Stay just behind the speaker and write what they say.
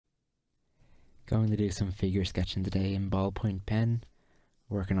Going to do some figure sketching today in ballpoint pen.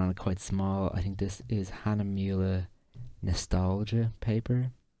 Working on it quite small. I think this is Hannah Mula Nostalgia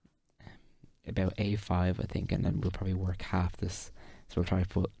paper. About A5 I think, and then we'll probably work half this. So we'll try to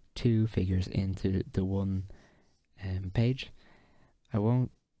put two figures into the one page. I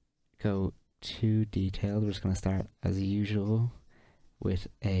won't go too detailed. We're just going to start as usual with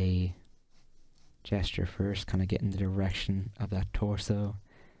a gesture first, kind of get in the direction of that torso.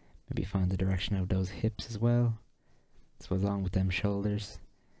 Maybe find the direction of those hips as well. So along with them shoulders.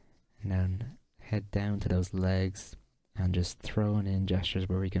 And then head down to those legs and just throwing in gestures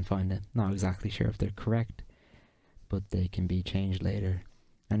where we can find it. Not exactly sure if they're correct, but they can be changed later.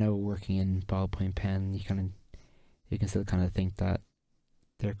 I know working in ballpoint pen, you can still kind of think that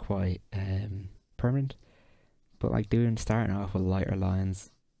they're quite permanent, but like starting off with lighter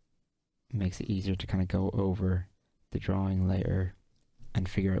lines makes it easier to kind of go over the drawing later and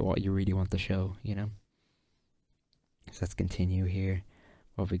figure out what you really want to show, you know. So let's continue here.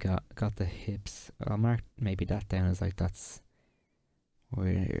 What we got the hips. I'll mark maybe that down as like that's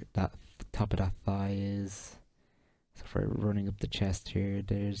where that top of that thigh is. So for running up the chest here,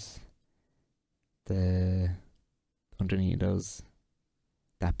 there's the underneath those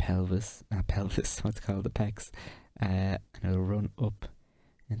that pelvis, what's called the pecs, and it'll run up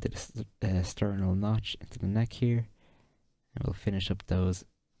into the sternal notch into the neck here, and we'll finish up those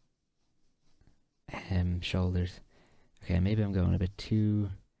shoulders. Okay, maybe I'm going a bit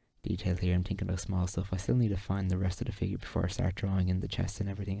too detailed here. I'm thinking about small stuff. I still need to find the rest of the figure before I start drawing in the chest and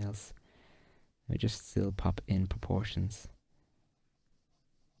everything else. I just still pop in proportions.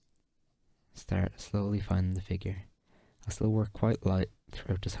 Start slowly finding the figure. I'll still work quite light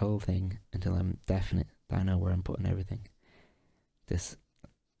throughout this whole thing until I'm definite that I know where I'm putting everything. This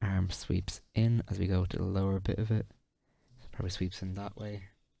arm sweeps in as we go to the lower bit of it. So it probably sweeps in that way.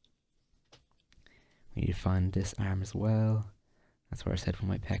 We need to find this arm as well. That's where I said where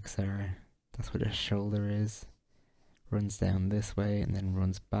my pecs are. That's where the shoulder is. Runs down this way and then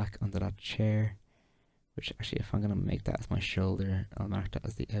runs back onto that chair. Which actually, if I'm going to make that as my shoulder, I'll mark that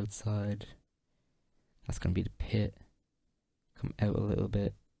as the outside. That's going to be the pit. Come out a little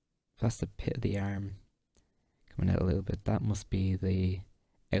bit. That's the pit of the arm. Coming out a little bit. That must be the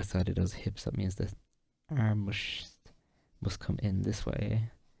outside of those hips. That means the arm must come in this way.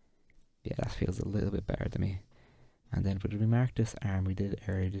 Yeah, that feels a little bit better to me. And then we marked this arm we did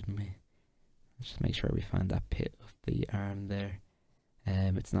earlier, didn't we? Let's just make sure we find that pit of the arm there.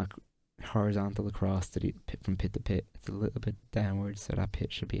 It's not horizontal across to the pit from pit to pit. It's a little bit downwards, so that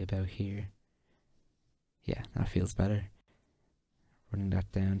pit should be about here. Yeah, that feels better. Running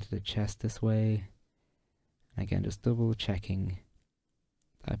that down to the chest this way. And again, just double checking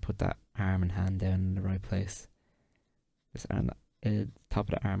that I put that arm and hand down in the right place. This arm, top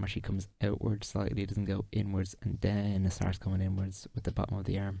of the arm actually comes outwards slightly, it doesn't go inwards, and then it starts going inwards with the bottom of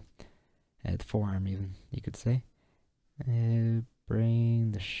the arm. The forearm even, you could say.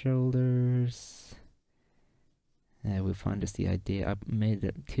 Bring the shoulders. We'll find just the idea. I made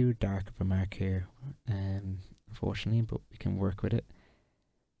it too dark of a mark here, unfortunately, but we can work with it.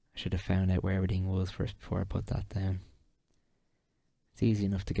 I should have found out where everything was first before I put that down. It's easy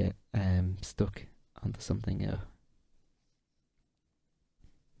enough to get stuck onto something.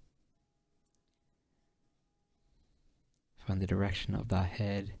 Find the direction of that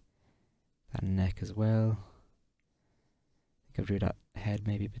head, that neck as well. I think I've drew that head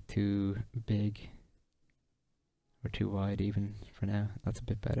maybe a bit too big or too wide even for now. That's a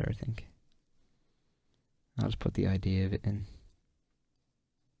bit better, I think. I'll just put the idea of it in.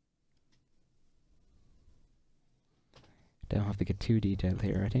 Don't have to get too detailed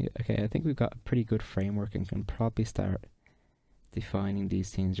here. I think we've got a pretty good framework and can probably start defining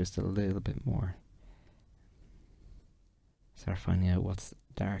these things just a little bit more. Start finding out what's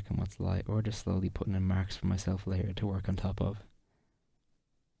dark and what's light, or just slowly putting in marks for myself later to work on top of.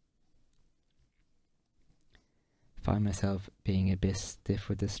 Find myself being a bit stiff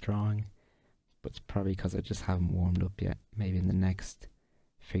with this drawing, but it's probably because I just haven't warmed up yet. Maybe in the next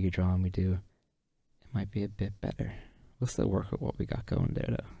figure drawing we do, it might be a bit better. We'll still work with what we got going there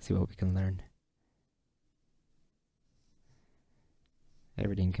though, see what we can learn.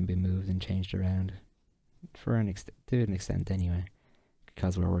 Everything can be moved and changed around. To an extent anyway,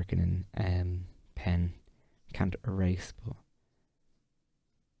 because we're working in pen. We can't erase, but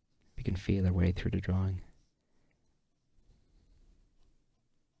we can feel our way through the drawing.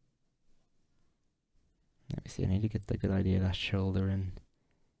 Let me see, I need to get the good idea of that shoulder in.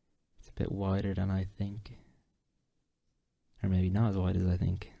 It's a bit wider than I think. Or maybe not as wide as I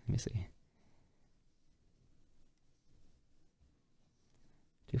think. Let me see.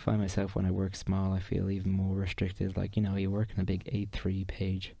 do find myself when I work small, I feel even more restricted. Like, you know, you work on a big A3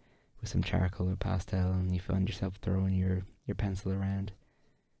 page with some charcoal or pastel, and you find yourself throwing your pencil around.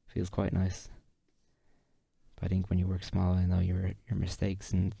 Feels quite nice. But I think when you work small, I know your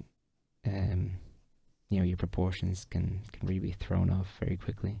mistakes and you know, your proportions can really be thrown off very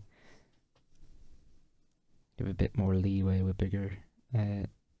quickly. You have a bit more leeway with bigger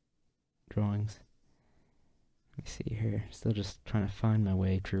drawings. Let me see here. Still just trying to find my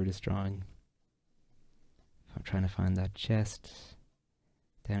way through this drawing. I'm trying to find that chest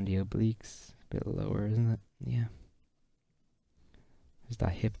down the obliques. A bit lower, isn't it? Yeah. There's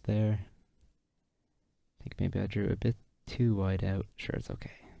that hip there. I think maybe I drew a bit too wide out. Sure, it's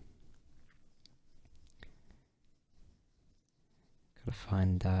okay. Gotta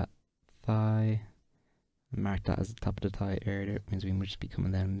find that thigh. Mark that as the top of the thigh area. It means we must be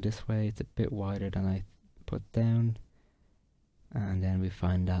coming down this way. It's a bit wider than I put down. And then we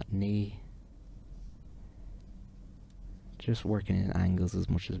find that knee. Just working in angles as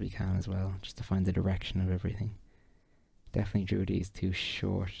much as we can as well, just to find the direction of everything. Definitely drew these too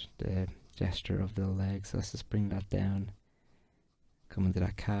short, the gesture of the legs, so let's just bring that down. Come into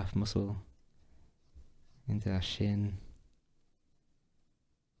that calf muscle, into that shin.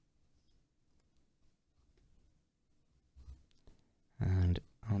 And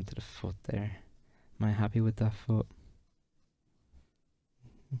onto the foot there. Am I happy with that foot?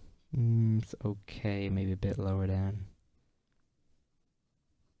 It's okay, maybe a bit lower down.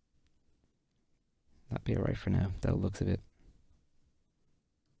 That'd be alright for now. That looks a bit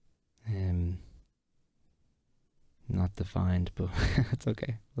not defined, but it's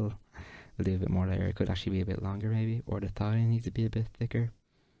okay. We'll do a bit more there. It could actually be a bit longer maybe, or the thigh needs to be a bit thicker.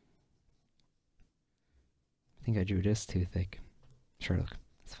 I think I drew this too thick. Sure, look,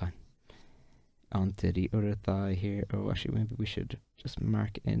 it's fine. Onto the other thigh here. Oh, actually maybe we should just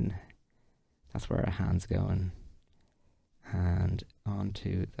mark in. That's where our hand's going. And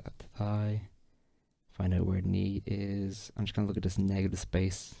onto that thigh. Find out where knee is. I'm just going to look at this negative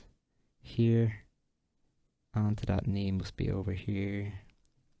space here. Onto that knee must be over here.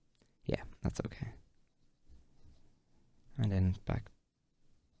 Yeah, that's okay. And then back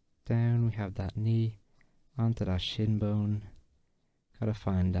down we have that knee. Onto that shin bone. Gotta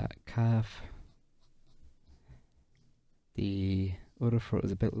find that calf. The other foot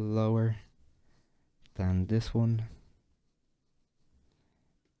is a bit lower than this one.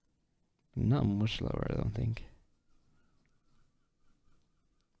 Not much lower, I don't think.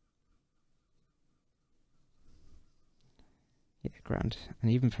 Yeah, grand.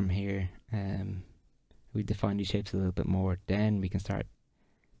 And even from here, we define these shapes a little bit more, then we can start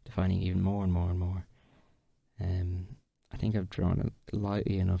defining even more and more and more. I think I've drawn it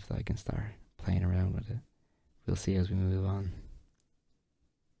lightly enough that I can start playing around with it. We'll see as we move on.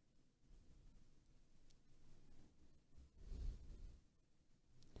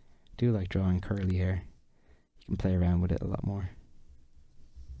 I do like drawing curly hair. You can play around with it a lot more.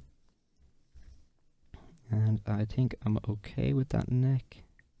 And I think I'm okay with that neck.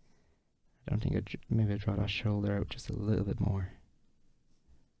 I don't think maybe I draw that shoulder out just a little bit more.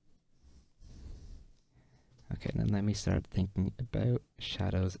 Okay, then let me start thinking about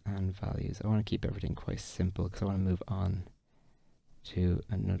shadows and values. I want to keep everything quite simple because I want to move on to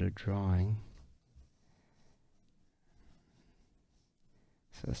another drawing.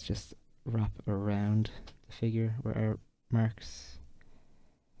 So let's just wrap around the figure where our marks.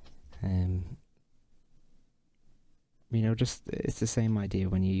 You know, just it's the same idea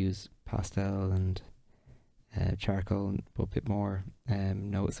when you use pastel and charcoal, but a bit more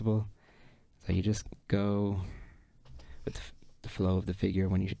noticeable. So you just go with the flow of the figure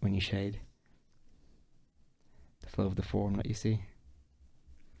when you shade, the flow of the form that you see.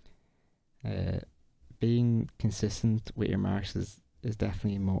 Being consistent with your marks is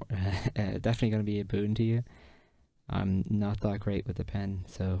definitely more definitely going to be a boon to you. I'm not that great with the pen,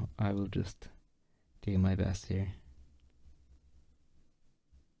 so I will just do my best here.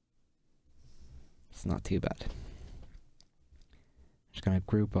 It's not too bad. Just gonna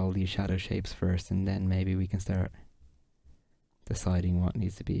group all these shadow shapes first, and then maybe we can start deciding what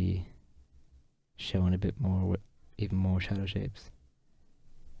needs to be shown a bit more with even more shadow shapes.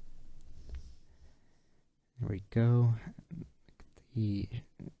 There we go. The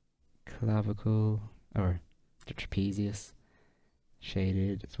clavicle, or the trapezius,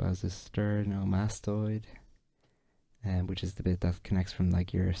 shaded, as well as the sternomastoid, which is the bit that connects from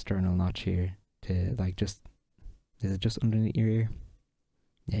like your sternal notch here to like just, is it just underneath your ear?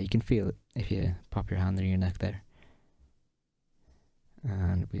 Yeah, you can feel it if you pop your hand in your neck there.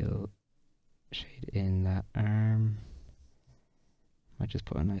 And we'll shade in that arm. Might just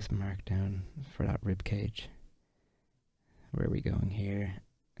put a nice mark down for that rib cage. Where are we going here?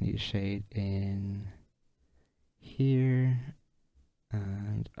 I need a shade in here,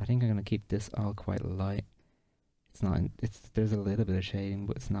 and I think I'm gonna keep this all quite light. It's not. There's a little bit of shading,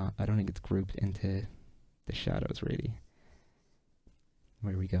 but it's not. I don't think it's grouped into the shadows really.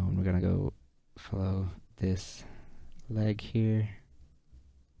 Where are we going? We're gonna go follow this leg here.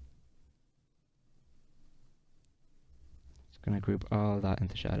 Just gonna group all that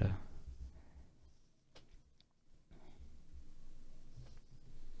into shadow.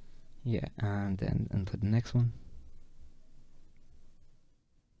 Yeah, and then into the next one.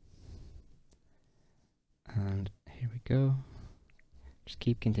 And here we go. Just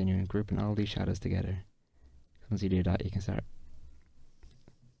keep continuing, grouping all these shadows together. Once you do that, you can start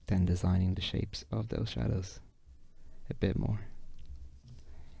then designing the shapes of those shadows a bit more.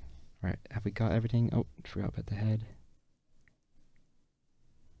 Right, have we got everything? Oh, forgot about the head.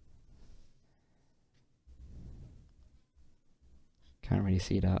 Can't really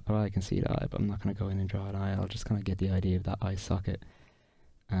see that. Oh, I can see the eye, but I'm not going to go in and draw an eye. I'll just kind of get the idea of that eye socket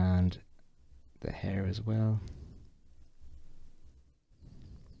and the hair as well.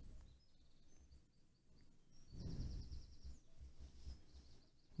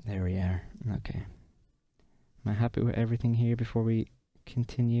 There we are. Okay. Am I happy with everything here before we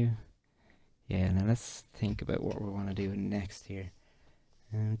continue? Yeah, now let's think about what we want to do next here.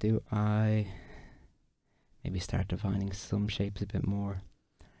 Do I maybe start defining some shapes a bit more?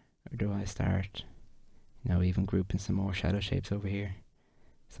 Or do I start, even grouping some more shadow shapes over here?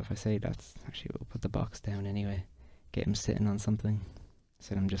 So if I say that's, actually we'll put the box down anyway. Get him sitting on something,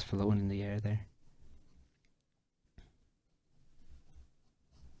 so I'm just floating in the air there.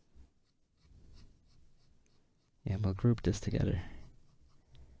 Yeah, we'll group this together.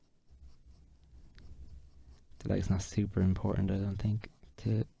 The leg's not super important, I don't think,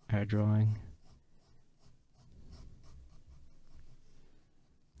 to our drawing.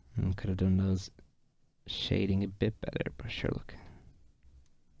 Could have done those shading a bit better, but sure, look.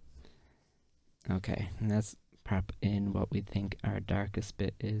 Okay, and let's prep in what we think our darkest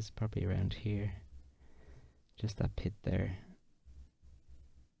bit is, probably around here. Just that pit there.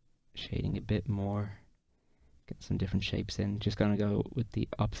 Shading a bit more. Get some different shapes in. Just gonna go with the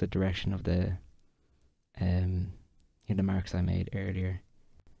opposite direction of the the marks I made earlier.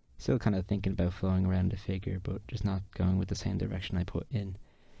 Still kind of thinking about flowing around the figure, but just not going with the same direction I put in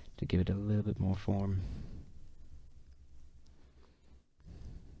to give it a little bit more form.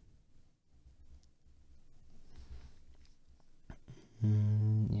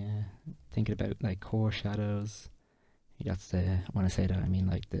 Yeah, thinking about like core shadows. That's the, when I say that, I mean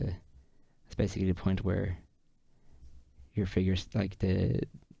like it's basically the point where your figure's like the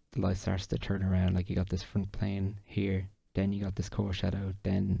light starts to turn around. Like you got this front plane here, then you got this core shadow,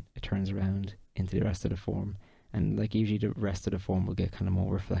 then it turns around into the rest of the form, and like usually the rest of the form will get kind of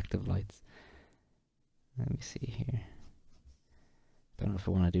more reflective lights. Let me see here. Don't know if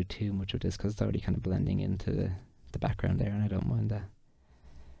I want to do too much of this because it's already kind of blending into the background there, and I don't mind that.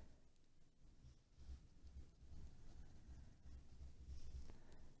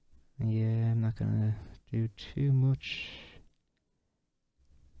 Yeah, I'm not gonna do too much.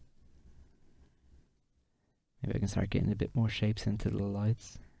 Maybe I can start getting a bit more shapes into the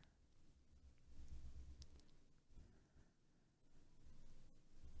lights.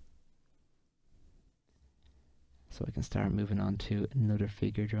 So I can start moving on to another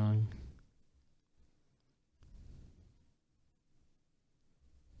figure drawing.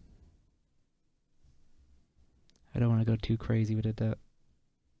 I don't want to go too crazy with it though,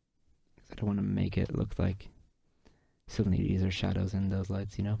 because I don't want to make it look like suddenly these are shadows in those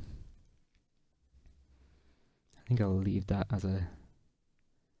lights, I think I'll leave that as a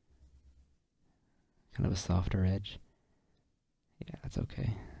kind of a softer edge. Yeah, that's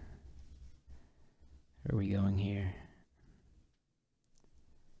okay. Where are we going here?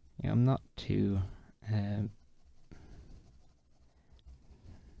 Yeah, I'm not too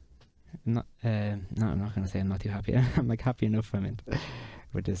no, I'm not gonna say I'm not too happy. I'm like happy enough, I meant,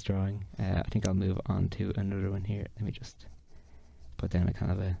 with this drawing. I think I'll move on to another one here. Let me just put down a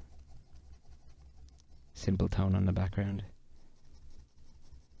kind of a simple tone on the background,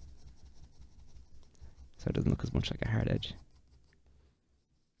 so it doesn't look as much like a hard edge.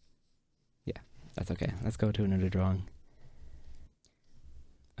 Yeah, that's okay. Let's go to another drawing.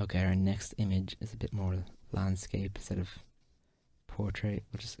 Okay, our next image is a bit more landscape instead of portrait.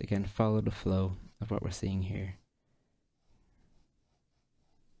 We'll just again follow the flow of what we're seeing here.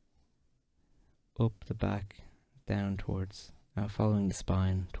 Up the back, down towards, following the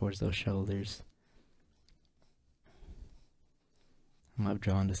spine towards those shoulders. I might have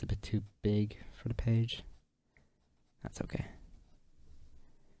drawn this a bit too big for the page. That's okay.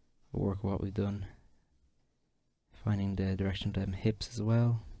 We'll work with what we've done. Finding the direction of them hips as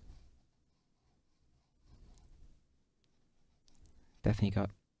well. Definitely got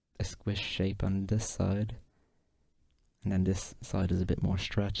a squish shape on this side. And then this side is a bit more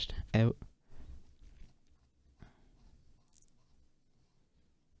stretched out.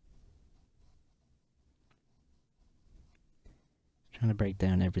 Trying to break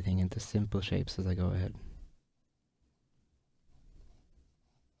down everything into simple shapes as I go ahead.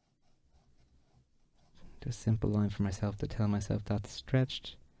 Just a simple line for myself to tell myself that's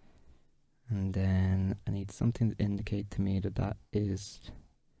stretched. And then I need something to indicate to me that that is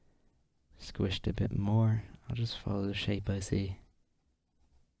squished a bit more. I'll just follow the shape I see.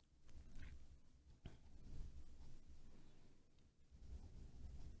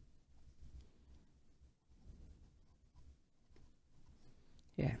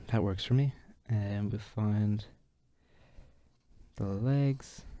 Yeah, that works for me. And we'll find the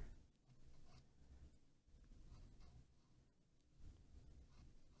legs.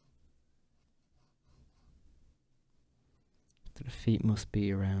 So the feet must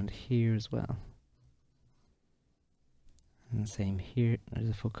be around here as well. And the same here, there's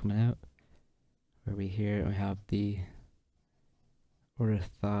a foot coming out. Where we here, we have the other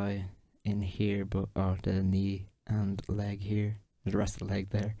thigh in here, but the knee and leg here. There's the rest of the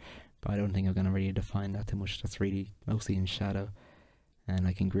leg there. But I don't think I'm going to really define that too much. That's really mostly in shadow. And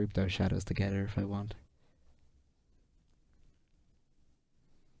I can group those shadows together if I want.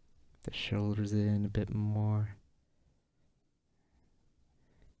 The shoulders in a bit more.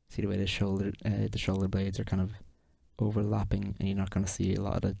 See the way the shoulder blades are kind of overlapping, and you're not going to see a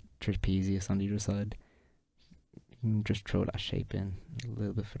lot of the trapezius on the other side. You can just throw that shape in a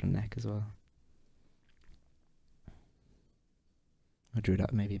little bit for the neck as well. I drew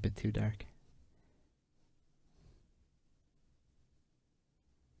that maybe a bit too dark.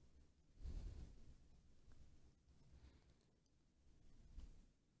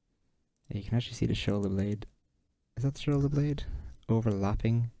 Yeah, you can actually see the shoulder blade. Is that the shoulder blade?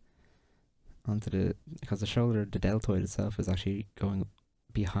 Overlapping onto the, because the shoulder, the deltoid itself is actually going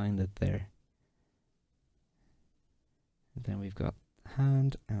behind it there. And then we've got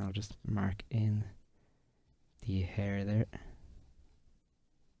hand, and I'll just mark in the hair there.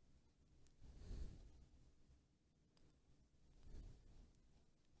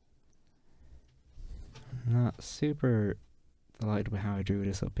 Not super delighted with how I drew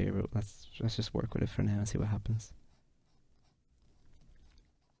this up here, but let's just work with it for now and see what happens.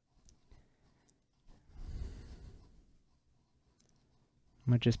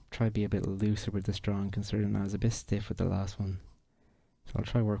 I might just try to be a bit looser with this drawing, considering I was a bit stiff with the last one. So I'll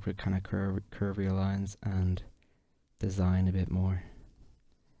try to work with kind of curvier lines and design a bit more.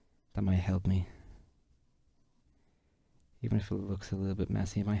 That might help me. Even if it looks a little bit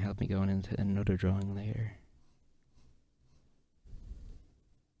messy, it might help me going into another drawing later.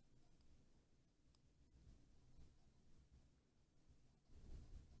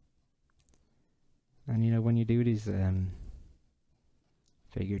 And you know, when you do these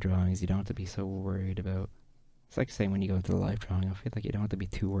figure drawings, you don't have to be so worried about. It's like saying when you go into the live drawing, I feel like you don't have to be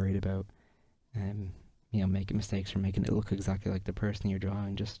too worried about, you know, making mistakes or making it look exactly like the person you're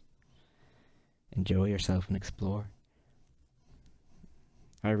drawing. Just enjoy yourself and explore.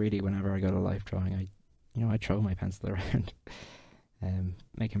 I really, whenever I go to live drawing, I throw my pencil around,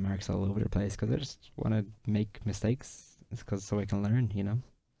 making marks all over the place because I just want to make mistakes. It's so I can learn, you know.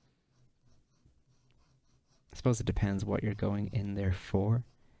 I suppose it depends what you're going in there for.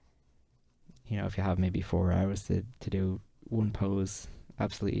 You know, if you have maybe 4 hours to do one pose,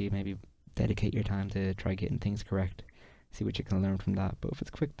 absolutely maybe dedicate your time to try getting things correct. See what you can learn from that. But if it's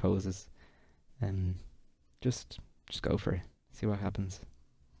quick poses, just go for it. See what happens.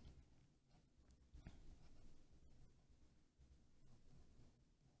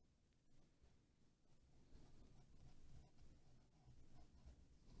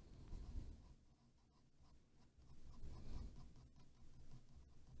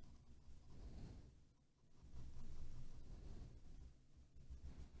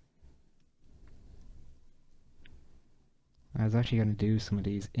 I was actually going to do some of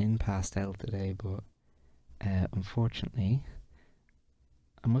these in pastel today, but unfortunately,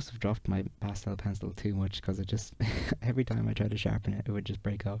 I must have dropped my pastel pencil too much because it just, every time I try to sharpen it, it would just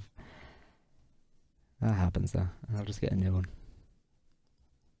break off. That happens though, I'll just get a new one.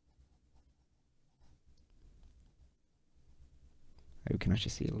 We can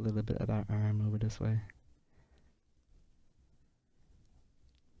actually see a little bit of that arm over this way.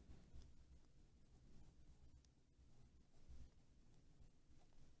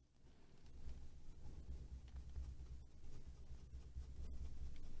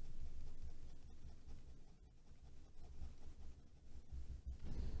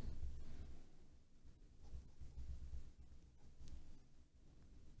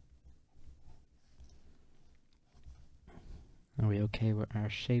 Are we okay with our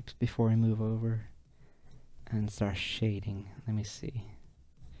shapes before we move over and start shading? Let me see.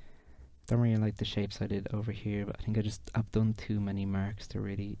 Don't really like the shapes I did over here, but I think I've done too many marks to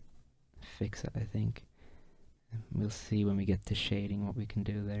really fix it, I think. We'll see when we get to shading what we can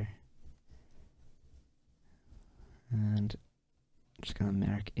do there. And I'm just gonna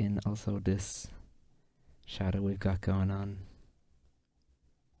mark in also this shadow we've got going on.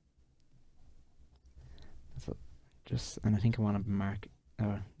 So and I think I want to mark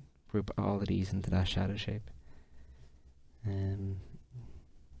group all of these into that shadow shape.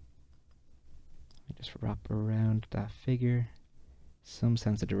 Just wrap around that figure, some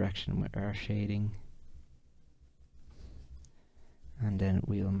sense of direction with our shading, and then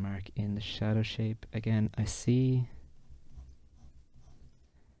we'll mark in the shadow shape. Again, I see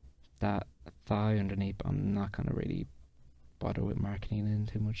that thigh underneath, but I'm not going to really bother with marking it in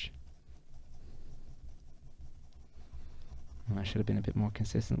too much. And I should have been a bit more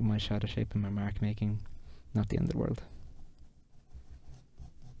consistent with my shadow shape and my mark making. Not the end of the world.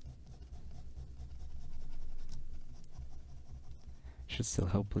 Should still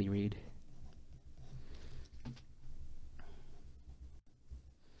hopefully read.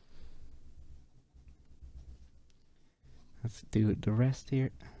 Let's do the rest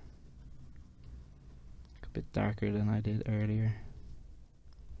here. A bit darker than I did earlier.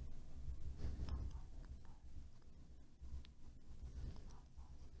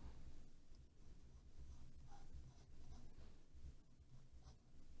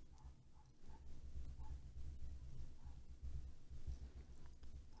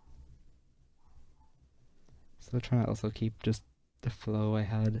 Still trying to also keep just the flow I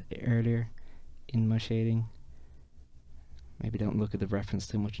had earlier in my shading. Maybe don't look at the reference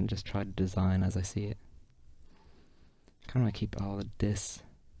too much and just try to design as I see it. Kind of want to keep all of this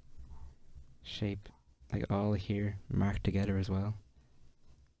shape, like all here, marked together as well.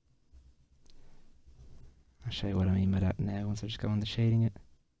 I'll show you what I mean by that now once I just go into shading it.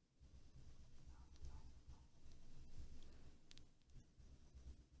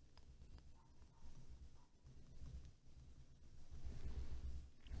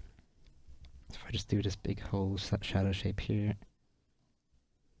 So if I just do this big whole shadow shape here.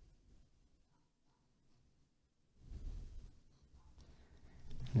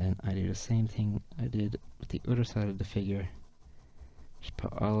 And then I do the same thing I did with the other side of the figure. Just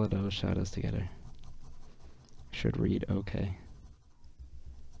put all of those shadows together. Should read okay.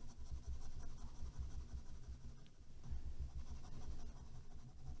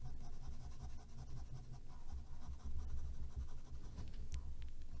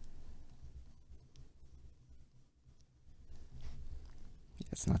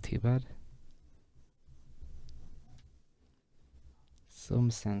 It's not too bad. Some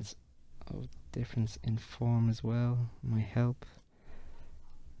sense of difference in form as well might help.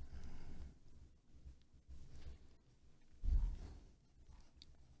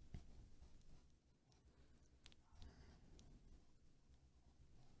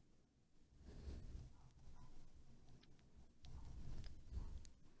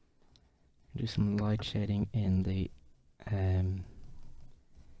 Do some light shading in the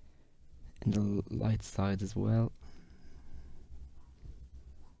light sides as well.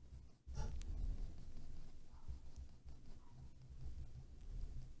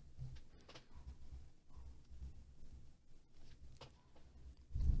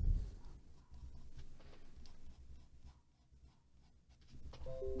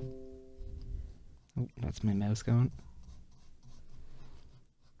 Oh, that's my mouse going.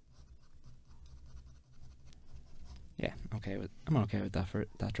 Yeah, I'm okay with that for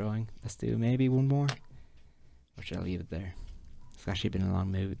that drawing. Let's do maybe one more, or should I leave it there? It's actually been a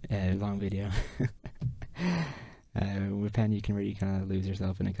long video. With pen, you can really kind of lose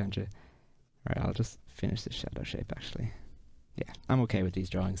yourself in it, can't you? Alright, I'll just finish the shadow shape actually. Yeah, I'm okay with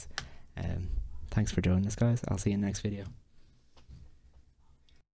these drawings. Thanks for joining us, guys. I'll see you in the next video.